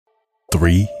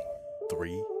Three,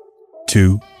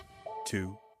 two,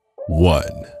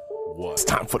 one. It's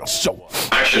time for the show.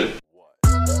 Action.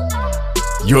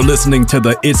 You're listening to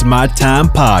the It's My Time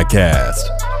podcast,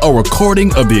 a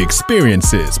recording of the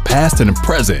experiences, past and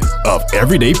present, of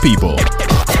everyday people.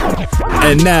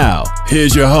 And now,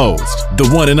 here's your host, the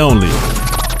one and only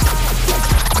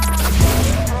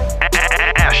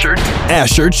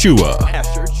Asher Chua.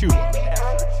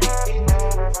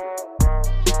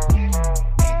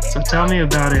 So tell me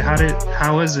about it.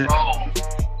 How was it? Oh,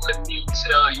 let me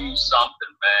tell you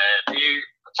something, man.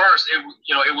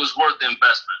 It was worth the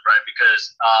investment, right?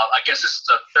 Because I guess this is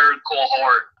the third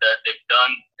cohort that they've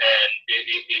done, and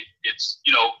it's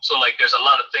so like there's a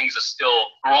lot of things that's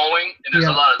still growing, and there's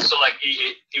a lot of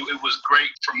it was great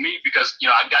for me because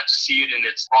I got to see it in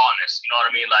its rawness. You know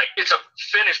what I mean? Like it's a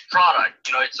finished product.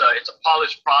 It's a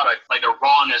polished product. Like the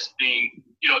rawness being,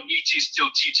 E.T.'s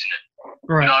still teaching it.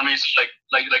 Right. You know what I mean? So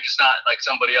like it's not like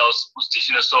somebody else was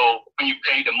teaching us. So when you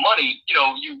pay the money,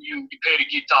 you pay to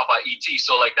get taught by ET.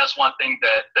 So like that's one thing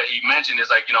that he mentioned is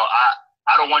like,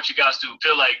 I don't want you guys to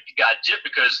feel like you got gypped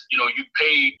because you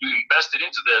invested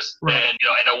into this, right. and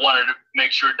I wanted to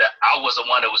make sure that I was the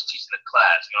one that was teaching the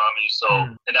class. You know what I mean? So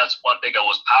and that's one thing that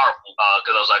was powerful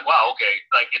because I was like, wow, okay,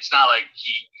 like it's not like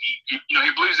he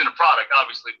believes in the product,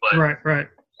 obviously, but right.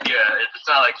 Yeah, it's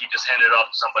not like he just handed it off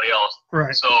to somebody else.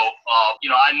 Right. So,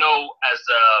 I know as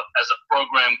a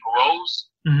program grows,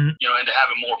 and to have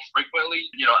it more frequently,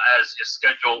 as his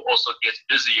schedule also gets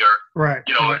busier, right.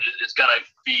 It's gonna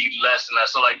be less and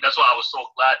less. So, like, that's why I was so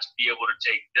glad to be able to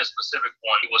take this specific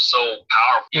one. It was so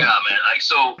powerful. Yeah, man. Like,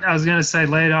 so. I was gonna say,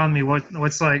 lay it on me.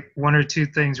 What's like one or two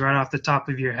things right off the top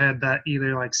of your head that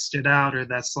either like stood out or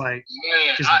that's like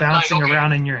just bouncing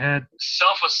around in your head?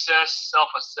 Self-assess,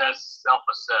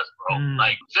 bro.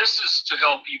 Like this is to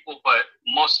help people, but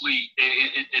mostly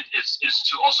it's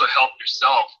to also help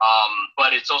yourself.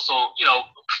 But it's also,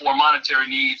 for monetary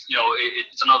needs,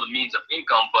 it's another means of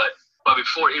income. But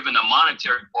before even the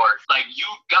monetary part, like you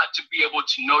got to be able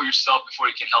to know yourself before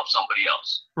you can help somebody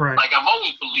else. Right. Like I've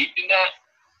always believed in that,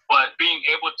 but being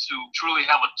able to truly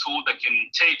have a tool that can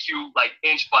take you like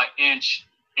inch by inch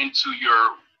into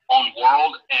your own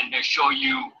world and show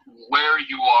you where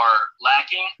you are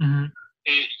lacking.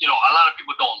 A lot of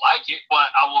people don't like it, but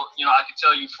I can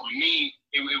tell you for me,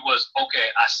 it was, okay,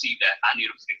 I see that. I need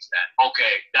to fix that.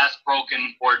 Okay, that's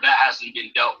broken or that hasn't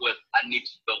been dealt with. I need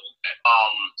to build with that.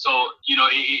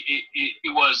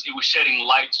 It was shedding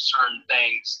light to certain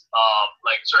things,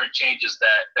 like certain changes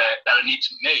that I need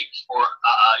to make or,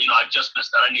 adjustments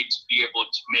that I need to be able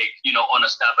to make, on a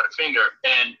snap of the finger.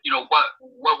 And,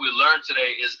 what we learned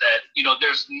today is that,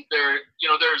 there's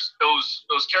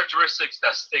those characteristics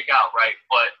that stick out, right?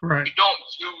 But you don't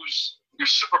use your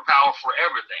superpower for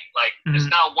everything. Like it's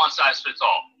not one size fits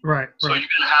all. Right. So you're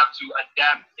gonna have to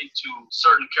adapt into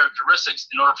certain characteristics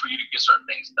in order for you to get certain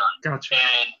things done. Gotcha.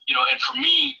 And and for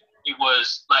me, it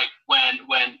was like when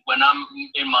I'm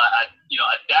in my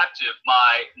adaptive,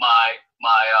 my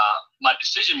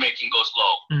decision making goes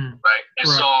low, right? And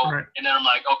and then I'm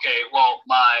like, okay, well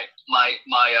my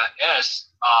S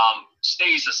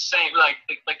stays the same, like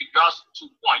it drops 2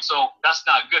 points. So that's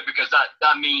not good because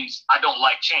that means I don't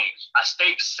like change. I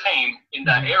stay the same in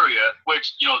that area,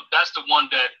 which that's the one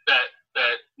that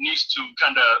needs to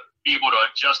kind of be able to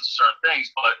adjust to certain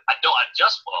things, but I don't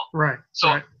adjust well. Right. So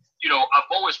I've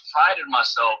always prided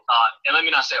myself, and let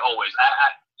me not say always.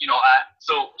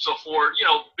 So for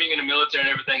being in the military and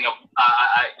everything,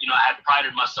 I had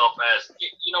prided myself as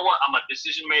I'm a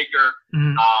decision maker.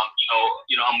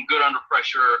 I'm good under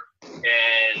pressure,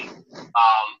 and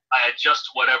I adjust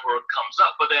to whatever comes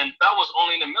up. But then that was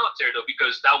only in the military though,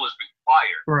 because that was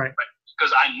required. Right.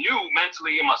 Because I knew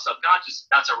mentally in my subconscious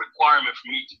that's a requirement for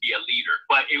me to be a leader,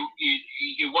 but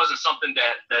it wasn't something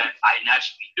that I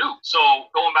naturally do. So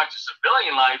going back to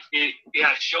civilian life, it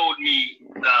has showed me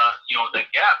the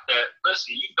gap that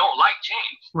listen, you don't like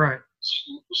change. Right.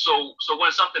 So when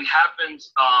something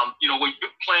happens, when you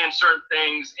plan certain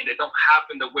things and they don't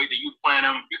happen the way that you plan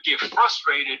them, you get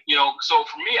frustrated. So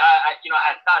for me, I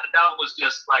thought that was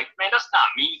just like, man, that's not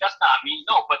me.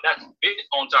 No, but that's been the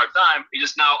whole entire time. It's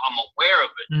just now I'm aware of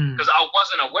it because I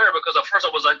wasn't aware because at first I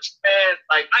was like, man,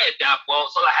 like I adapt well.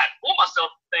 So I had to pull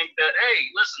myself to think that, hey,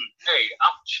 listen,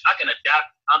 I can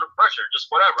adapt under pressure,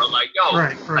 just whatever. Like,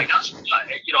 like that's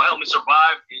help me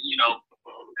survive.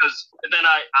 Because then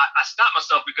I stopped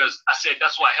myself because I said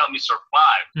that's why it helped me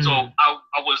survive. So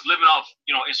I was living off,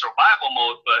 you know, in survival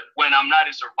mode. But when I'm not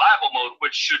in survival mode,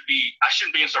 which I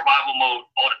shouldn't be in survival mode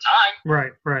all the time.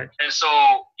 Right. And so,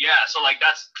 yeah, so like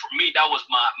that's, for me, that was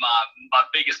my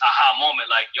biggest aha moment.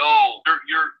 Like, yo,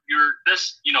 you're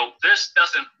this, you know, this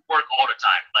doesn't work all the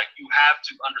time. Like, you have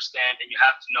to understand and you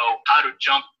have to know how to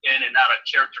jump in and out of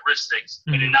characteristics,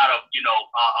 in and out of, you know,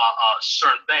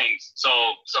 certain things.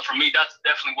 So for me, that's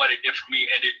definitely what it did for me.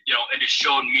 And it, you know, and it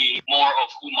showed me more of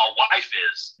who my wife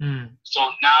is. So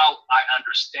now I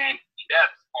understand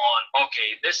depth on,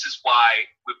 okay, this is why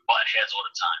we butt heads all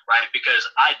the time, right? Because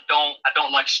I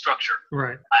don't like structure.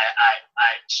 Right.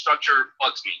 I structure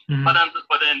bugs me.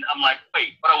 But then I'm like,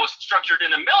 wait, but I was structured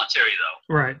in the military though.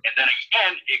 Right. And then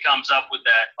again, it comes up with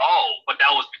that, but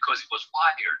that was because it was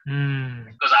wired.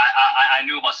 Because I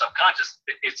knew my subconscious,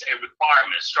 it's a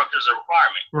requirement. Structure is a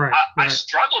requirement. Right. I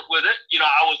struggled with it. You know,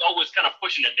 I was always kind of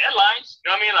pushing the deadlines.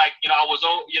 You know what I mean? Like, you know, I was,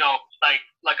 you know,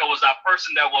 like I was that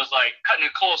person that was like cutting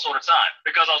it close all the time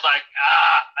because I was like,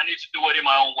 I need to do it in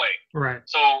my own way. Right.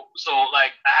 So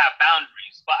like I have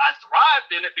boundaries, but I thrived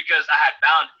in it because I had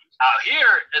boundaries. Out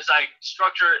here, it's like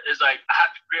structure is like I have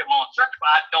to create my own structure,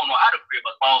 but I don't know how to create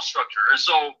my own structure. And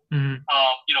so,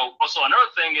 you know, also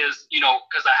another thing is, you know,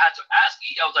 because I had to ask,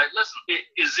 I was like, listen,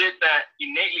 is it that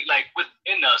innately, like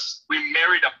within us, we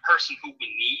married a person who we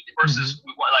need versus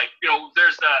we want, like, you know,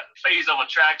 there's that phase of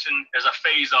attraction, there's a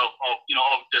phase of you know,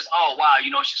 of just, oh wow, you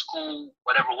know, she's cool,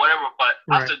 whatever. But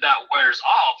after that wears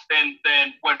off, then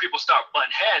when people start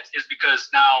butting heads, is because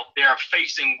now they're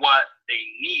facing what they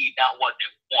need, not what they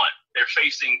want. They're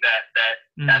facing that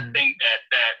thing that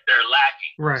they're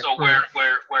lacking. Right. So where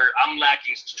I'm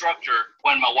lacking structure,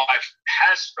 when my wife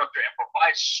has structure and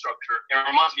provides structure, it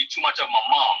reminds me too much of my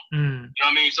mom. You know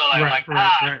what I mean? So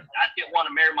I didn't want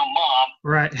to marry my mom.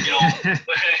 Right. You know,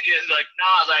 but it's like,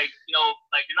 like, you know,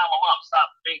 like, you're not my mom. Stop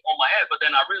being on my head. But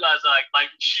then I realized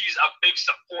like she's a big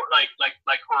support. Like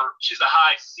her, she's a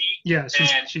high C. Yeah.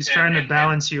 She's trying to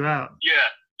balance you out.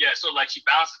 Yeah, so like she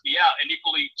balances me out, and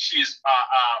equally she's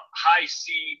high C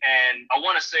and I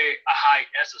want to say a high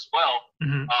S as well,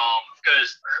 because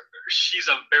she's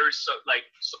a very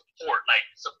support. Like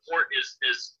support is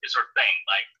her thing.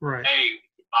 Like, hey,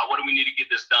 what do we need to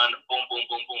get this done? Boom, boom,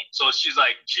 boom, boom. So she's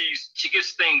like, she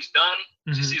gets things done.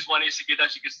 She sees what needs to get done.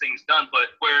 She gets things done.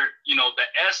 But where, you know, the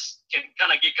S can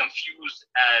kind of get confused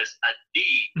as a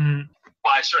D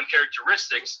by certain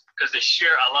characteristics, because they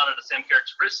share a lot of the same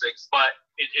characteristics, but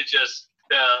it just,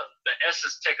 the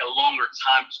S's take a longer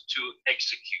time to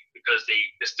execute because they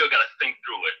still got to think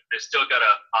through it. They still got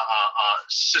to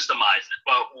systemize it.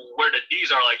 But where the D's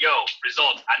are like, yo,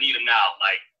 results, I need them now.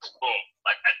 Like, boom,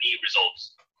 like I need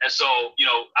results. And so, you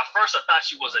know, at first I thought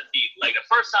she was a D. Like the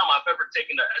first time I've ever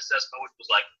taken the assessment, which was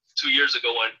like 2 years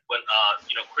ago when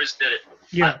you know, Chris did it.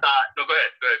 Yeah. I thought, no, go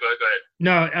ahead.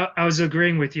 No, I was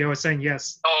agreeing with you. I was saying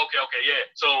yes. Oh, okay, yeah.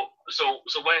 So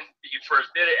when he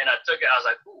first did it and I took it, I was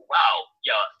like, ooh, wow,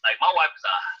 yeah. Like my wife is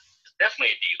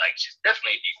definitely a D. Like she's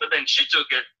definitely a D. But then she took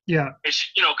it. Yeah. And she,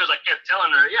 you know, because I kept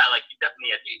telling her, yeah, like you're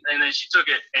definitely a D. And then she took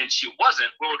it and she wasn't.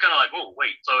 We were kind of like, oh,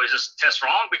 wait. So is this test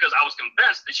wrong? Because I was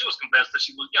convinced that she was convinced that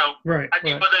she was, you know, right.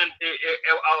 But then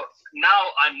now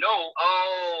I know.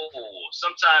 Oh,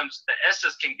 sometimes the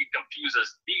S's can get confused as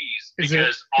D's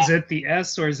because is it the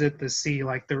S or is it the C,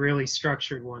 like the really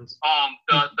structured ones?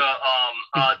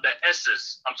 The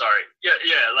S's. I'm sorry. Yeah.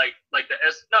 Like the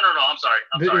S. No. I'm sorry.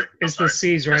 It's the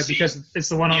C's, right? Because it's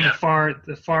the one on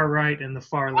the far right and the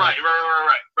far left.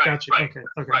 Right. Gotcha. Right. Okay.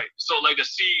 Right. So like the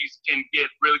C's can get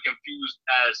really confused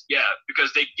as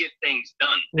because they get things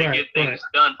done. They get things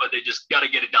done, but they just got to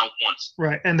get it done once.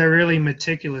 Right. And they're really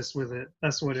meticulous with it.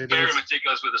 That's what it is. Very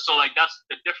meticulous with it. So like that's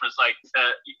the difference. Like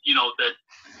you know,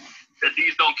 the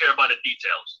D's don't care about the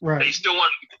details. Right. They still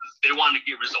want to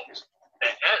get results.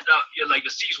 Like the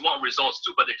C's want results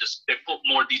too, but they put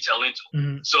more detail into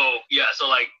it. So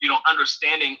like, you know,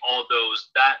 understanding all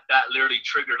those, that literally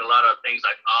triggered a lot of things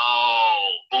like, oh,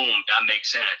 boom, that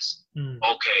makes sense.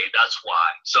 Okay, that's why.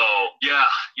 So yeah,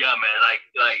 man, like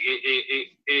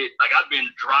it like I've been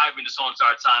driving this whole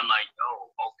entire time, like, oh,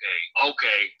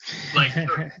 okay,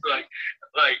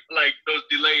 like those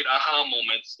delayed aha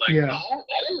moments, like,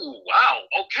 oh, wow,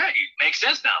 okay, makes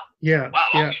sense now. Yeah. Wow,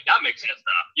 okay, that makes sense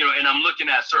now. You know, and I'm looking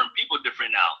at certain people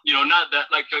different now. You know, not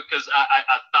that like because I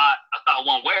thought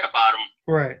one way about them.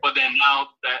 Right. But then now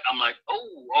that I'm like,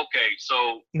 oh, okay,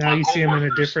 so now you see them in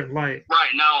a different light.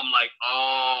 Right now, I'm like,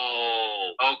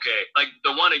 oh, okay. Like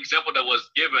the one example that was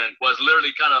given was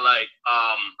literally kind of like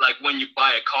when you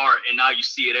buy a car and now you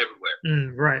see it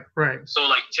everywhere. Right. So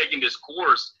like taking this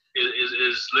course,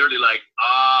 is literally like,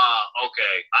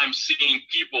 okay, I'm seeing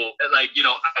people like,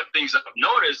 things I've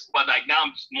noticed, but like now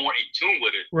I'm just more in tune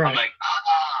with it. Right. I'm like,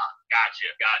 gotcha.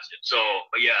 So,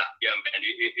 but yeah, man,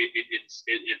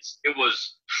 it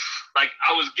was like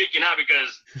I was geeking out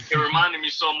because it reminded me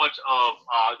so much of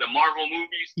the Marvel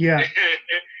movies. Yeah.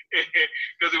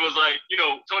 Because it was like,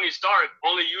 Tony Stark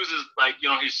only uses like,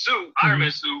 his suit, Iron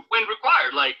Man suit, when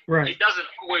required. Like, he doesn't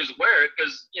always wear it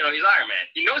because, he's Iron Man.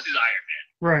 He knows he's Iron Man.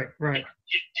 Right.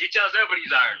 He tells everybody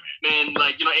he's Iron Man. And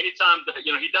like, anytime that,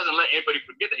 he doesn't let anybody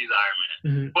forget that he's Iron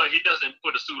Man, but he doesn't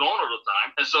put a suit on all the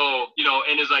time. And so,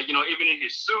 and it's like, even in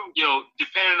his suit,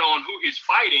 depending on who he's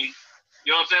fighting,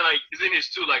 you know what I'm saying? Like, he's in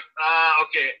his suit, like,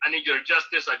 okay, I need you to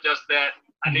adjust this, adjust that.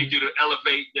 I need you to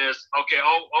elevate this. Okay.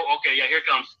 Okay. Yeah, here it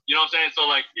comes. You know what I'm saying? So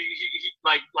like, he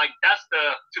like that's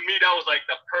to me, that was like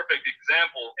the perfect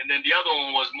example. And then the other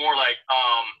one was more like,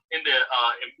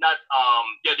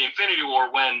 the Infinity War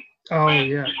when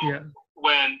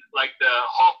like the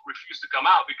Hulk refused to come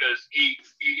out because he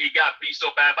got beat so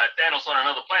bad by Thanos on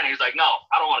another planet. He's like, no,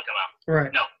 I don't want to come out.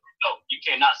 Right. No, you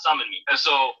cannot summon me. And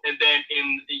so, and then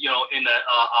in the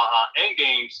end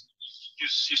games, you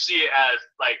see it as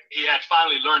like he had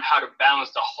finally learned how to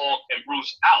balance the Hulk and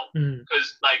Bruce out,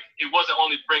 because like it wasn't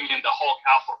only bringing the Hulk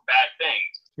out for bad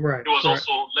things. Right. It was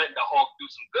also letting the Hulk do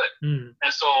some good.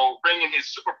 And so bringing his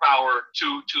superpower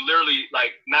to literally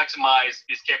like maximize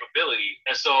his capability.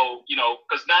 And so,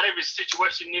 because not every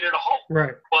situation needed a Hulk.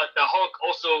 Right. But the Hulk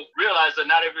also realized that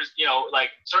not every, like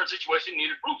certain situation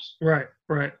needed Bruce. Right.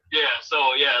 Yeah.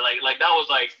 So yeah, like that was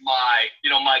like my,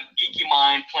 my geeky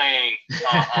mind playing,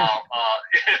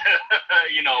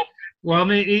 Well, I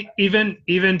mean,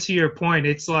 even to your point,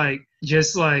 it's like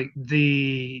just like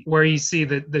where you see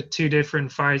the two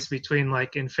different fights between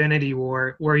like Infinity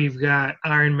War, where you've got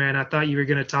Iron Man. I thought you were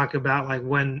gonna talk about like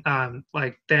when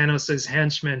like Thanos'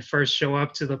 henchmen first show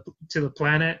up to the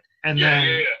planet, and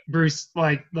then Bruce,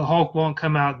 like the Hulk won't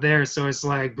come out there, so it's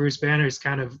like Bruce Banner's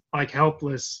kind of like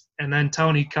helpless. And then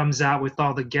Tony comes out with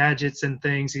all the gadgets and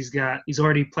things. He's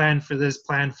already planned for this,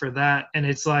 planned for that. And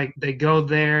it's like they go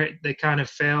there, they kind of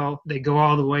fail. They go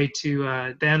all the way to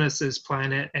Thanos'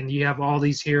 planet, and you have all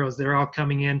these heroes. They're all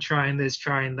coming in, trying this,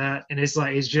 trying that. And it's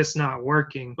like, it's just not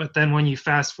working. But then when you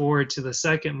fast forward to the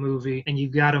second movie and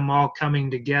you've got them all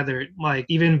coming together, like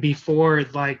even before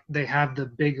like they have the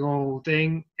big old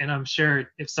thing, and I'm sure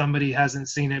if somebody hasn't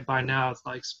seen it by now, it's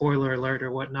like spoiler alert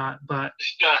or whatnot. But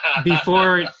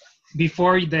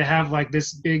before they have like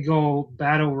this big old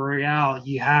battle royale,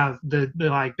 you have the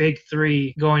like big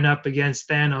three going up against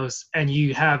Thanos, and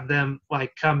you have them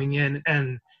like coming in,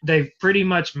 and they've pretty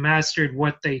much mastered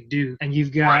what they do. And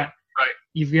you've got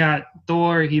You've got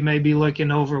Thor, he may be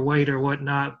looking overweight or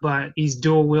whatnot, but he's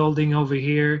dual wielding over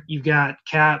here. You've got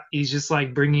Cap, he's just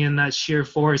like bringing in that sheer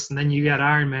force. And then you got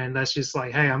Iron Man, that's just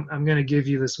like, hey, I'm going to give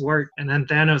you this work. And then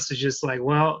Thanos is just like,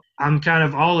 well, I'm kind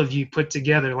of all of you put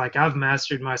together. Like, I've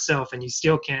mastered myself and you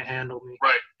still can't handle me.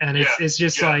 Right. And it's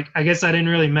just like, I guess I didn't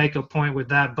really make a point with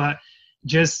that, but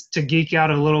just to geek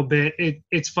out a little bit,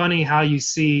 it's funny how you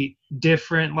see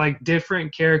different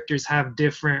characters have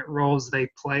different roles they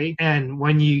play. And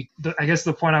when I guess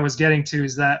the point I was getting to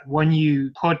is that when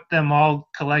you put them all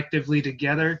collectively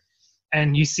together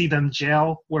and you see them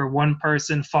gel, where one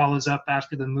person follows up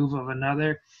after the move of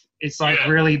another, it's like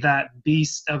really that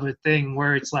beast of a thing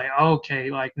where it's like,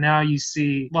 okay, like now you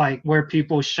see like where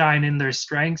people shine in their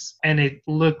strengths, and it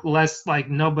look less like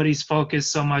nobody's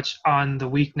focused so much on the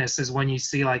weaknesses when you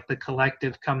see like the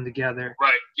collective come together.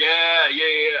 Right. Yeah.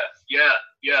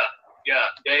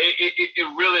 It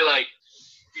really, like,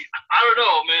 I don't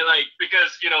know, man, like,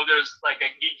 because, there's like a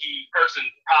geeky person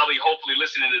probably hopefully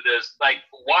listening to this, like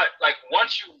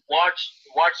once you watch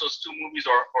those two movies,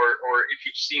 or if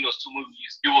you've seen those two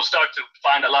movies, you will start to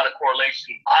find a lot of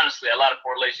correlation, honestly, a lot of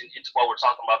correlation into what we're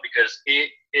talking about, because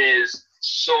it is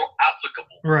so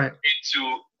applicable into,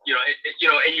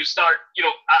 and you start,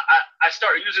 I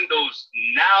start using those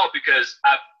now because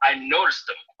I noticed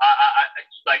them.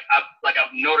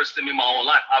 I've noticed them in my own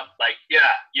life.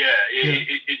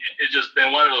 It's just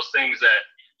been one of those things that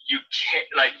you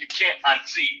can't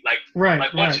unsee.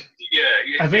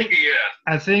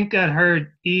 I think I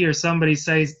heard or somebody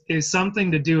say it's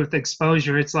something to do with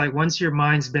exposure. It's like once your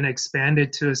mind's been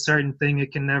expanded to a certain thing,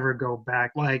 it can never go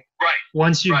back. Like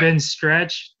once you've been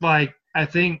stretched, like I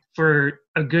think for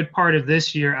a good part of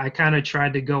this year, I kind of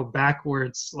tried to go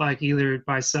backwards, like either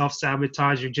by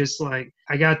self-sabotage or just like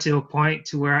I got to a point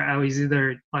to where I was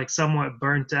either like somewhat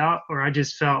burnt out, or I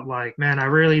just felt like, man, I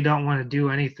really don't want to do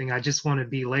anything. I just want to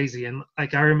be lazy. And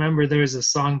like I remember there was a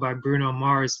song by Bruno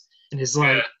Mars, And it's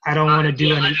like, I don't want to do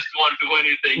anything. I just want to do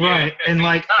anything. Right. Yeah. And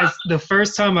like the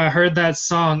first time I heard that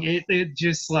song, it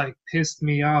just like pissed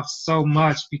me off so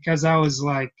much because I was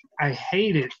like, I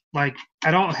hate it. Like,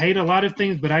 I don't hate a lot of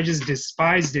things, but I just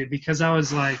despised it because I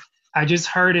was like, I just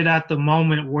heard it at the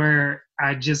moment where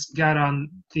I just got on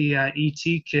the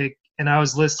ET kick, and I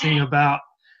was listening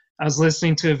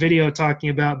to a video talking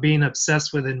about being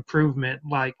obsessed with improvement,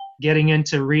 like getting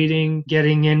into reading,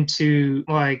 getting into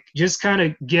like just kind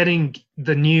of getting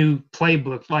the new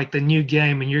playbook, like the new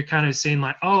game. And you're kind of seeing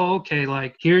like, oh, okay,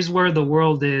 like here's where the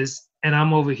world is. And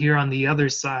I'm over here on the other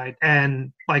side.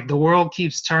 And like the world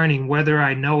keeps turning, whether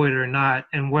I know it or not,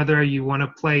 and whether you want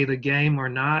to play the game or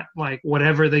not, like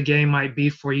whatever the game might be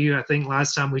for you. I think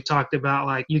last time we talked about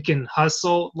like you can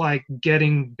hustle, like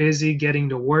getting busy, getting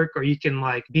to work, or you can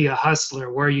like be a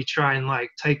hustler where you try and like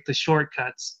take the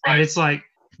shortcuts. Right. And it's like,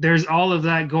 there's all of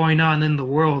that going on in the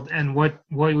world. And what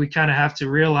we kind of have to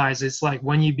realize is like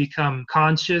when you become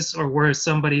conscious, or where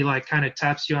somebody like kind of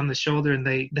taps you on the shoulder and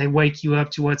they wake you up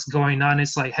to what's going on.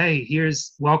 It's like, hey,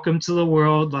 here's welcome to the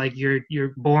world. Like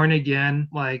you're born again.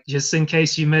 Like just in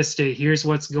case you missed it, here's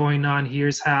what's going on.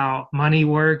 Here's how money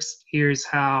works. Here's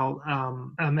how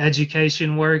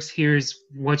education works. Here's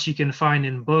what you can find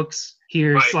in books.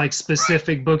 Here's like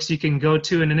specific books you can go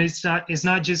to. And it's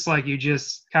not just like you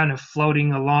just kind of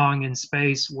floating along in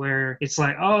space where it's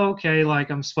like, oh, okay, like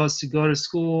I'm supposed to go to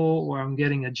school or I'm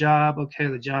getting a job. Okay,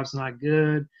 the job's not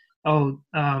good. Oh,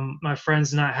 my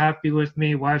friend's not happy with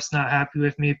me, wife's not happy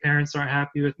with me, parents aren't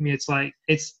happy with me. It's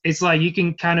like you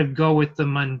can kind of go with the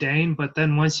mundane, but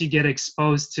then once you get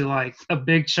exposed to like a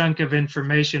big chunk of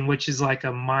information, which is like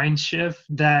a mind shift,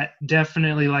 that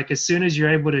definitely like as soon as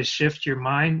you're able to shift your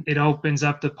mind, it opens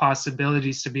up the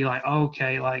possibilities to be like,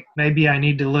 okay, like maybe I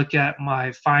need to look at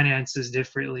my finances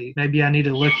differently. Maybe I need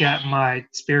to look at my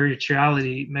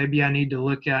spirituality. Maybe I need to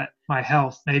look at my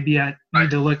health. Maybe I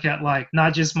need to look at like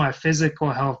not just my physical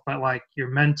health, but like your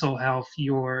mental health,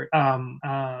 your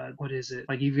what is it?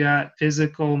 Like you've got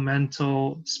physical,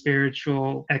 mental,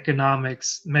 spiritual,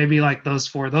 economics, maybe like those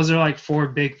four. Those are like four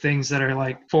big things that are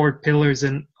like four pillars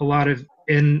in a lot of,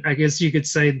 in I guess you could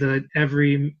say the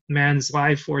every man's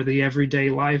life or the everyday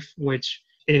life, which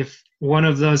if one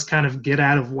of those kind of get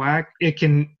out of whack, it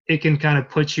can kind of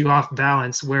put you off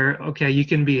balance where, okay, you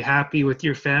can be happy with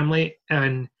your family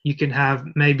and you can have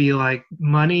maybe like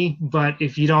money, but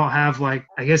if you don't have like,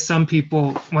 I guess some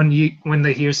people, when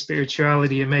they hear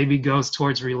spirituality, it maybe goes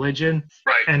towards religion.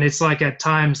 Right. And it's like at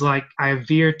times like I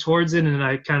veer towards it and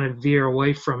I kind of veer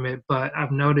away from it. But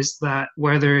I've noticed that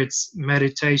whether it's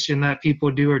meditation that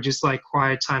people do or just like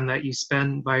quiet time that you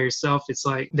spend by yourself, it's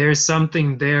like there's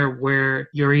something there where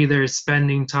you're either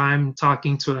spending time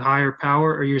talking to a higher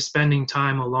power or you're spending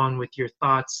time alone with your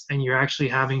thoughts, and you're actually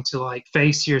having to like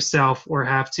face yourself or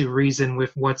have to reason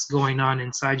with what's going on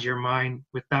inside your mind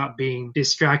without being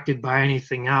distracted by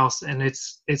anything else. And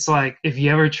it's like if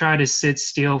you ever try to sit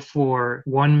still for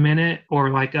 1 minute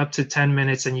or like up to 10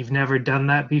 minutes and you've never done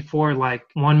that before, like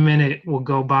 1 minute will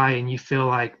go by and you feel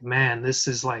like, man, this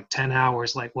is like 10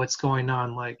 hours. Like what's going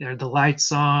on? Like are the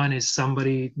lights on? Is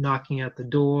somebody knocking at the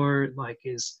door? Like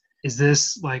is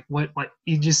this like what, like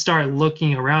you just start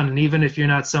looking around, and even if you're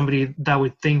not somebody that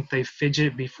would think they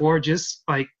fidget before, just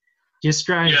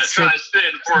try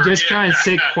and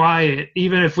sit quiet.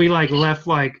 Even if we like left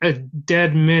like a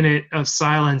dead minute of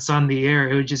silence on the air,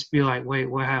 it would just be like, wait,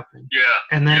 what happened?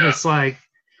 Yeah. And then it's like,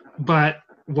 but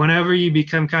whenever you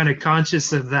become kind of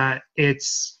conscious of that,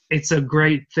 it's a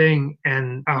great thing.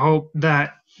 And I hope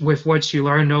that with what you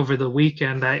learned over the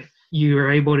weekend, that you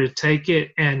are able to take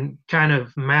it and kind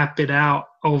of map it out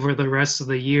over the rest of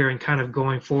the year and kind of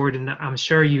going forward. And I'm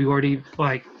sure you already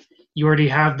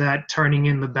have that turning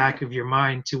in the back of your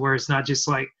mind to where it's not just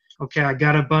like, okay, I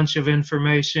got a bunch of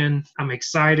information, I'm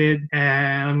excited,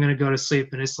 and I'm going to go to sleep.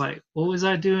 And it's like, what was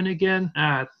I doing again?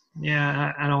 I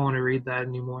don't want to read that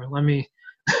anymore. Let me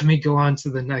go on to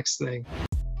the next thing.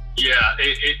 Yeah,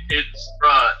 it's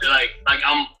like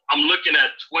I'm looking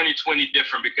at 2020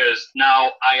 different because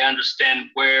now I understand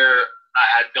where I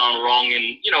had gone wrong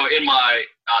in my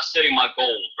setting my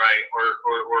goals, right?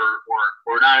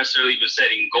 Or not necessarily even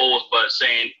setting goals, but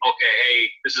saying, okay, hey,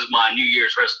 this is my New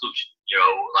Year's resolution.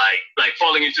 Like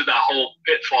falling into that whole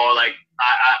pitfall. Like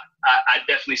I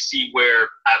definitely see where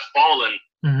I've fallen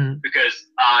because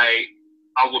I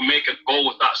would make a goal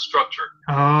without structure.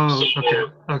 Oh,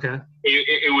 so okay.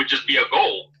 It would just be a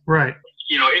goal. Right.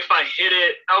 if I hit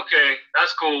it, okay,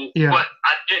 that's cool. Yeah. But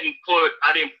I didn't put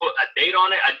a date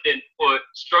on it. I didn't put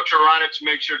structure around it to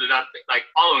make sure that I'm like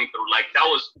following through. Like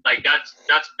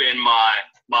that's been my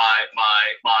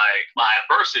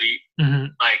adversity. Mm-hmm.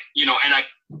 Like, and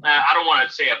I don't want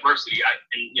to say adversity.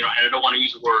 And I don't want to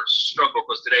use the word struggle,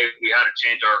 because today we had to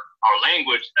change our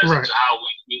language as Right. to how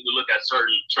we look at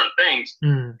certain things.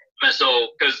 Mm. And so,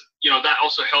 because that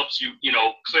also helps you,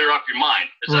 clear up your mind.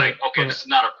 It's Right, like, okay, right. this is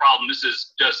not a problem. This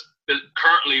is just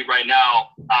currently right now.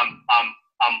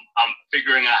 I'm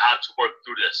figuring out how to work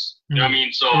through this. You know what I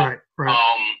mean? So, Right.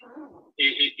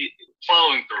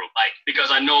 Following through, like, because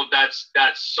I know that's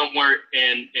somewhere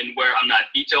in where I'm not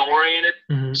detail oriented.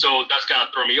 Mm-hmm. So that's gonna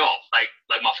throw me off. Like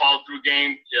my follow through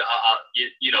game,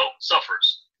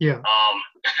 suffers. Yeah.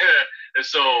 And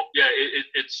so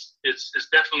it's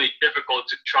definitely difficult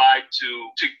to try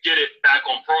to get it back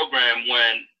on program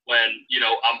when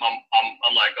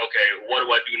I'm like, okay, what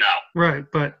do I do now? Right,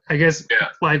 but I guess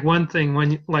like one thing,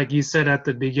 when like you said at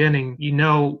the beginning,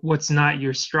 what's not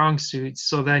your strong suit,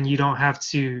 so then you don't have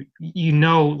to,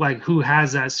 like who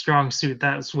has that strong suit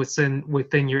that's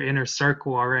within your inner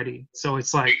circle already. So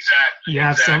it's like exactly, you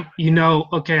have some,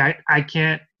 okay, I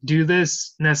can't do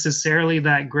this necessarily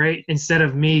that great, instead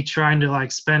of me trying to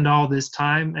like spend all this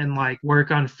time and like work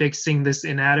on fixing this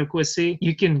inadequacy.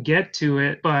 You can get to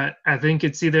it, but I think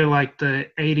it's either like the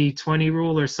 80-20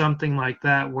 rule or something like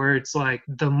that, where it's like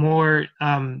the more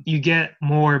you get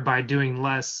more by doing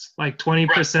less. Like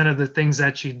 20% of the things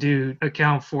that you do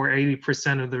account for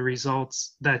 80% of the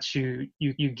results that you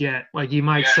get. Like you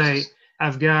might say,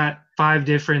 I've got 5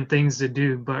 different things to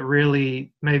do, but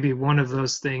really maybe one of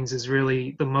those things is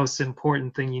really the most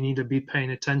important thing you need to be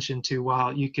paying attention to,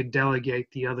 while you could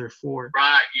delegate the other 4.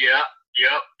 Right. Yeah.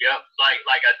 Yep.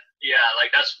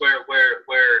 Like that's where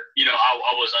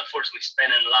I was unfortunately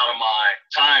spending a lot of my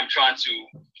time trying to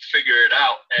figure it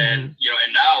out, and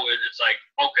and now it's like,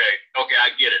 okay, I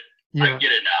get it. Yeah. I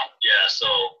get it now. Yeah. So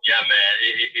yeah, man,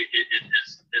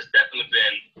 it's definitely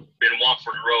been one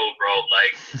for the road, bro.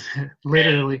 Like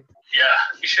Literally.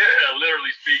 Yeah,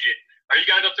 literally speaking. Are you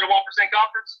gonna go to the 1%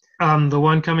 conference? The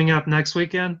one coming up next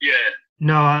weekend? Yeah.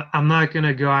 No, I'm not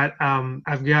gonna go.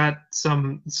 I've got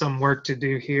some work to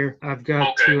do here. I've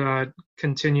got to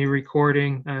continue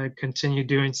recording, continue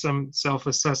doing some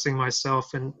self-assessing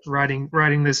myself and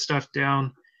writing this stuff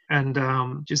down, and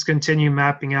just continue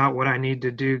mapping out what I need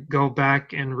to do. Go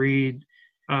back and read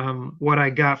what I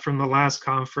got from the last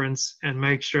conference and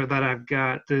make sure that I've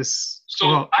got this.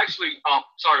 So actually,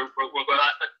 sorry,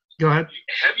 go ahead.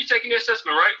 Have you taken the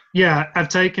assessment, right? Yeah, I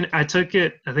took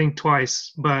it, I think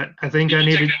twice, but I think Did I you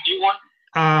needed take the new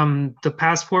one? The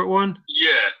passport one.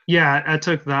 Yeah, I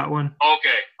took that one.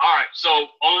 Okay, all right. So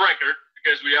on record,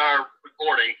 because we are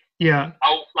recording. Yeah.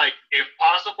 If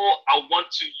possible, I want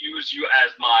to use you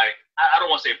as my, I don't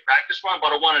want to say practice run,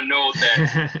 but I want to know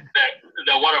that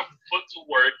that what I've put to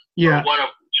work, or what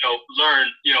I've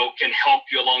learned, can help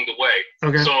you along the way.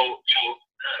 Okay. So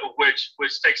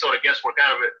which takes all the guesswork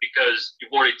out of it, because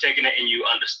you've already taken it and you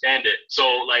understand it.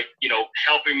 So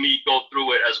helping me go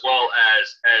through it, as well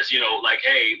as like,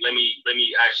 hey, let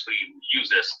me actually use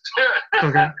this.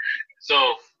 Okay.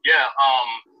 So yeah.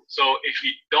 So if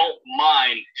you don't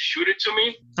mind, shoot it to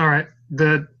me. All right.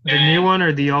 The new one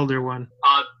or the older one?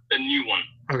 The new one.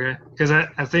 Okay. Because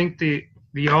I think the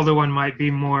older one might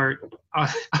be more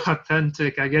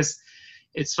authentic. I guess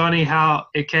it's funny how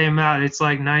it came out. It's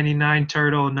like 99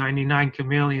 turtle, 99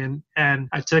 chameleon. And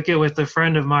I took it with a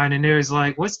friend of mine, and it was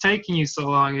like, what's taking you so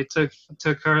long? It took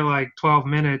her like 12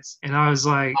 minutes. And I was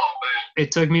like,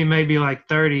 it took me maybe like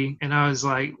 30. And I was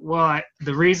like, well,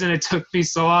 the reason it took me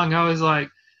so long, I was like,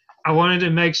 I wanted to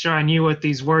make sure I knew what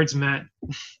these words meant.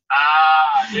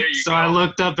 There you so go. I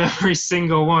looked up every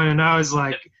single one, and I was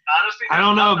like, honestly, I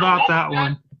don't know about that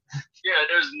one. Yeah,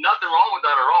 there's nothing wrong with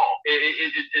that at all.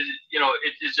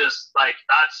 It's just like,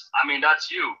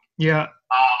 that's you. Yeah.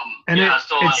 And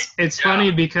it's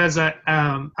funny because I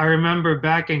remember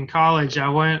back in college, I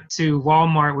went to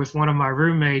Walmart with one of my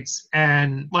roommates,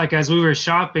 and like as we were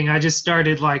shopping, I just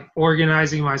started like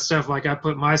organizing my stuff. Like I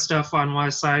put my stuff on my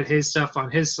side, his stuff on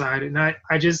his side, and I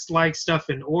just like stuff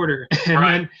in order. And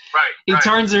then he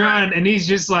turns around and he's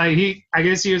just like, I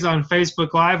guess he was on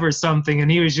Facebook Live or something, and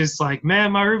he was just like,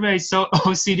 man, my roommate's so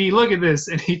OCD, look at this.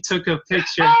 And he took a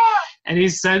picture and he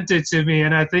sent it to me.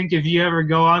 And I think if you ever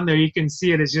go on there, you can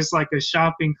see it. It's just like a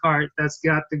shopping cart that's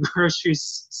got the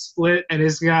groceries split, and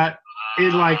it's got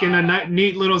it like in a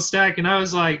neat little stack. And I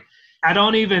was like, I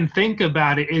don't even think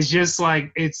about it. It's just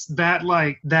like, it's that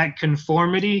like that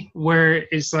conformity where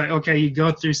it's like, okay, you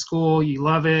go through school, you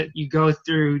love it, you go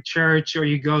through church, or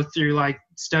you go through like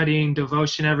studying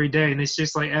devotion every day, and it's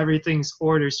just like everything's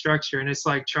order, structure, and it's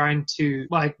like trying to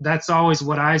like, that's always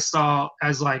what I saw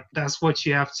as like, that's what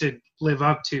you have to live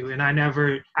up to. And I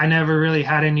never really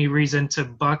had any reason to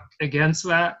buck against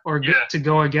that or to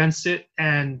go against it.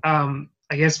 And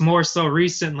I guess more so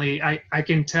recently, I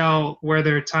can tell where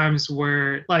there are times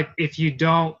where, like, if you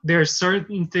don't, there are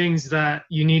certain things that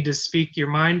you need to speak your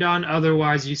mind on.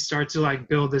 Otherwise, you start to like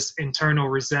build this internal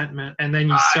resentment. And then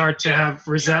you start to have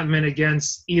resentment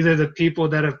against either the people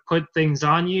that have put things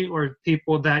on you or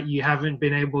people that you haven't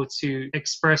been able to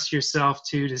express yourself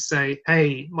to say,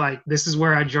 hey, like, this is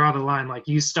where I draw the line. Like,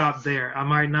 you stop there. I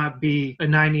might not be a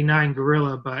 99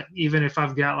 gorilla, but even if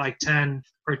I've got like 10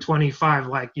 or 25,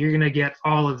 like, you're gonna get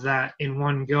all of that in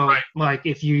one go. Right. Like,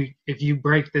 if you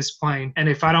break this plane, and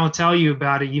if I don't tell you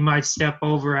about it, you might step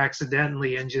over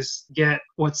accidentally and just get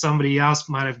what somebody else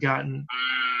might have gotten.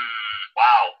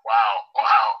 Wow,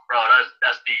 bro,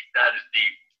 that's deep. That is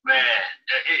deep, man.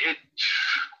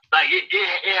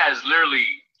 It has literally.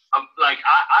 Like,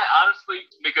 I honestly,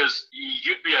 because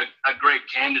you'd be a great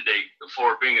candidate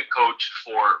for being a coach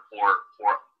for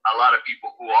a lot of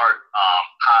people who are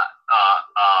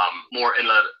more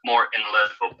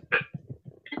analytical,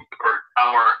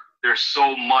 or there's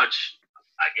so much,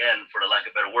 again, for the lack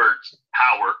of better words,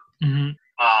 power,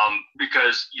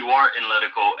 because you are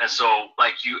analytical, and so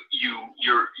like you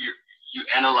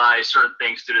analyze certain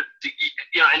things to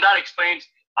and that explains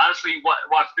honestly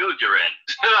what field you're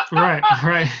in.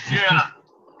 Right. Yeah.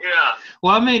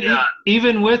 Well, I mean,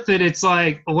 even with it, it's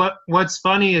like, what's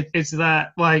funny, it's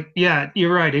that, like, yeah,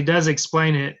 you're right, it does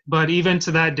explain it. But even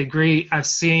to that degree, I've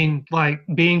seen, like,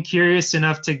 being curious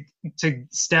enough to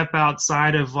step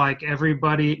outside of, like,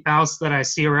 everybody else that I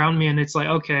see around me. And it's like,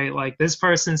 okay, like, this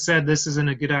person said this isn't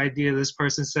a good idea. This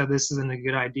person said this isn't a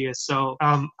good idea. So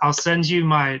I'll send you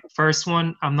my first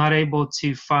one. I'm not able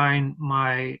to find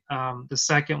my the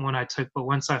second one I took, but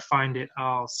once I find it,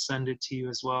 I'll send it to you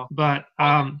as well. But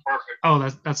perfect. Oh,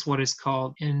 that's what it's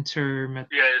called. Yeah,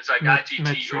 it's like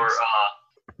ITT or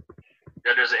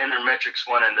there's an intermetrics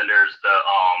one, and then there's the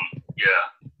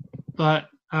But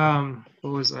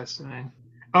what was I saying?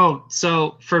 Oh,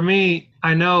 so for me,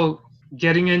 I know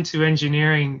getting into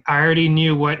engineering, I already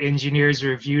knew what engineers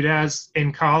are viewed as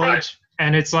in college. Right.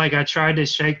 And it's like, I tried to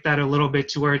shake that a little bit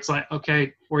to where it's like,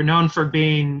 okay, we're known for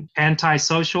being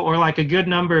antisocial, or like a good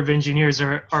number of engineers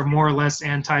are more or less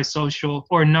antisocial,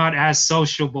 or not as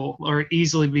sociable, or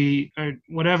easily be, or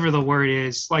whatever the word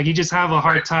is. Like, you just have a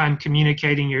hard time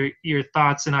communicating your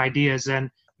thoughts and ideas.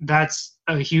 And that's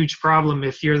a huge problem.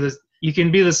 If you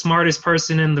can be the smartest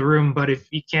person in the room, but if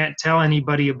you can't tell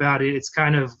anybody about it, it's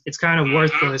kind of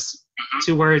worthless.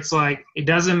 To where it's like, it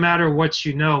doesn't matter what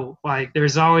you know, like,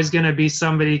 there's always going to be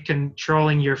somebody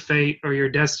controlling your fate or your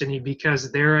destiny,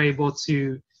 because they're able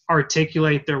to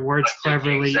articulate their words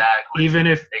cleverly. Exactly.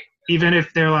 Even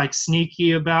if they're like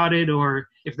sneaky about it, or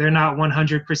if they're not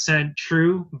 100%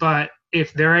 true. But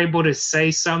if they're able to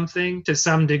say something to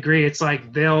some degree, it's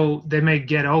like they may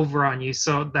get over on you.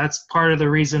 So that's part of the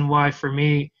reason why, for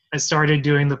me, I started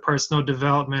doing the personal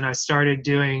development. I started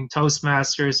doing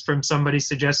Toastmasters from somebody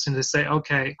suggesting to say,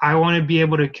 okay, I want to be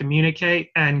able to communicate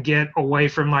and get away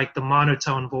from like the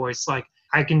monotone voice. Like,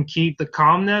 I can keep the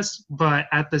calmness, but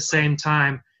at the same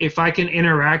time, if I can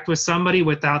interact with somebody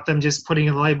without them just putting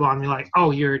a label on me like,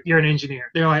 oh, you're an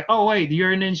engineer. They're like, oh, wait,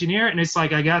 you're an engineer? And it's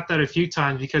like, I got that a few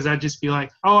times, because I'd just be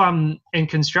like, oh, I'm in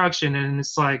construction. And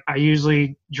it's like, I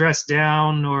usually dress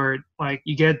down, or like,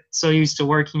 you get so used to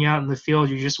working out in the field,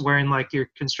 you're just wearing like your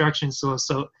construction clothes.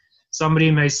 So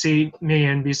somebody may see me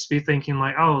and be thinking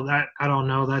like, oh, that, I don't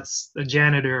know, that's a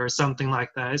janitor or something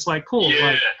like that. It's like, cool. Yeah.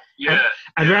 Like, Yeah.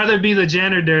 I'd rather be the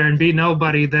janitor and be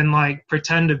nobody than like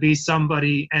pretend to be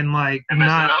somebody and like and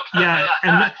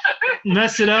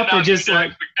mess it up or just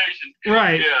like,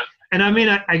 right. Yeah. And I mean,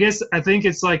 I think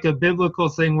it's like a biblical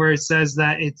thing where it says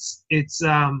that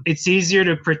it's easier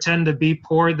to pretend to be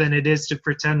poor than it is to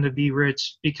pretend to be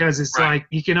rich, because it's like,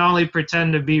 you can only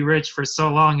pretend to be rich for so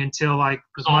long until like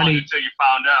money, until you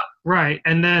found out. Right.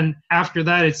 And then after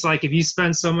that, it's like, if you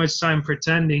spend so much time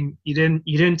pretending, you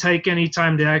didn't take any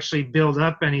time to actually build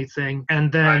up anything. And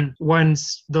then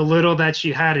once the little that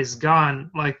you had is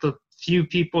gone, like the few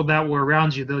people that were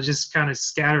around you, they'll just kind of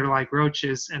scatter like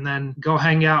roaches and then go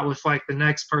hang out with like the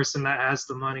next person that has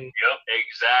the money. Yep,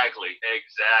 exactly.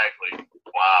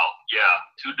 Wow, yeah,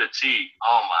 to the T.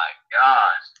 Oh my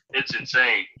gosh, it's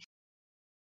insane.